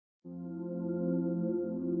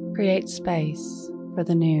Create space for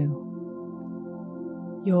the new.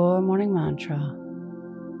 Your morning mantra: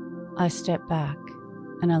 I step back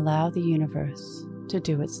and allow the universe to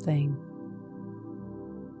do its thing.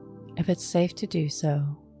 If it's safe to do so,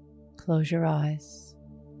 close your eyes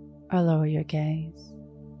or lower your gaze.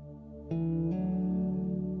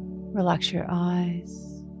 Relax your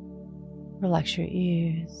eyes, relax your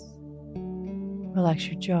ears, relax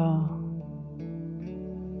your jaw.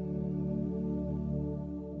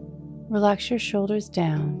 Relax your shoulders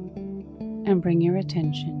down and bring your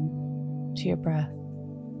attention to your breath.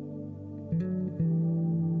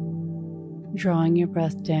 Drawing your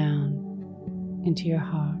breath down into your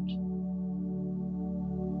heart.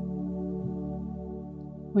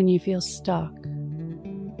 When you feel stuck,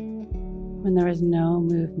 when there is no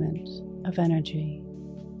movement of energy,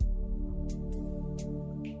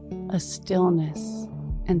 a stillness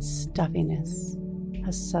and stuffiness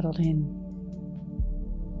has settled in,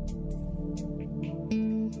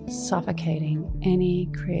 suffocating any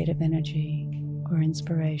creative energy or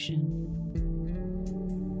inspiration.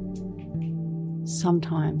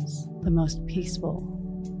 Sometimes the most peaceful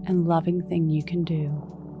and loving thing you can do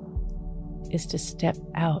is to step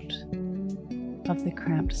out of the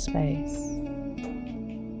cramped space,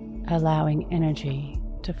 allowing energy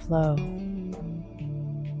to flow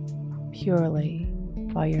purely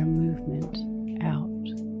by your movement out.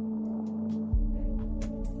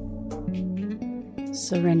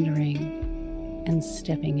 Surrendering and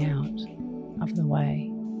stepping out of the way.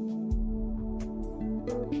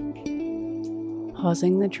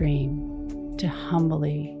 Pausing the dream to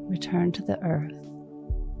humbly return to the earth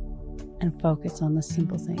and focus on the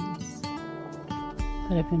simple things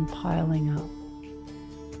that have been piling up.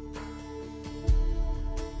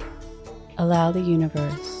 Allow the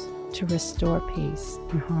universe to restore peace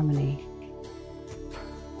and harmony,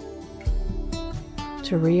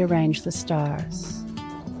 to rearrange the stars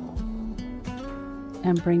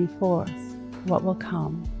and bring forth what will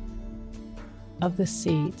come of the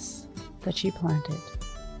seeds that she planted.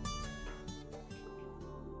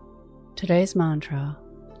 Today's mantra: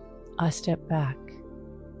 I step back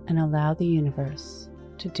and allow the universe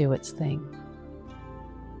to do its thing.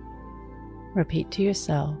 Repeat to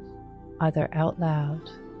yourself, either out loud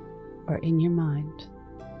or in your mind: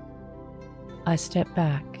 I step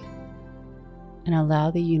back and allow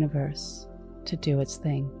the universe to do its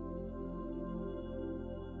thing.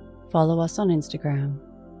 Follow us on Instagram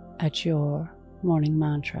at Your Morning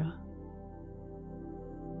Mantra.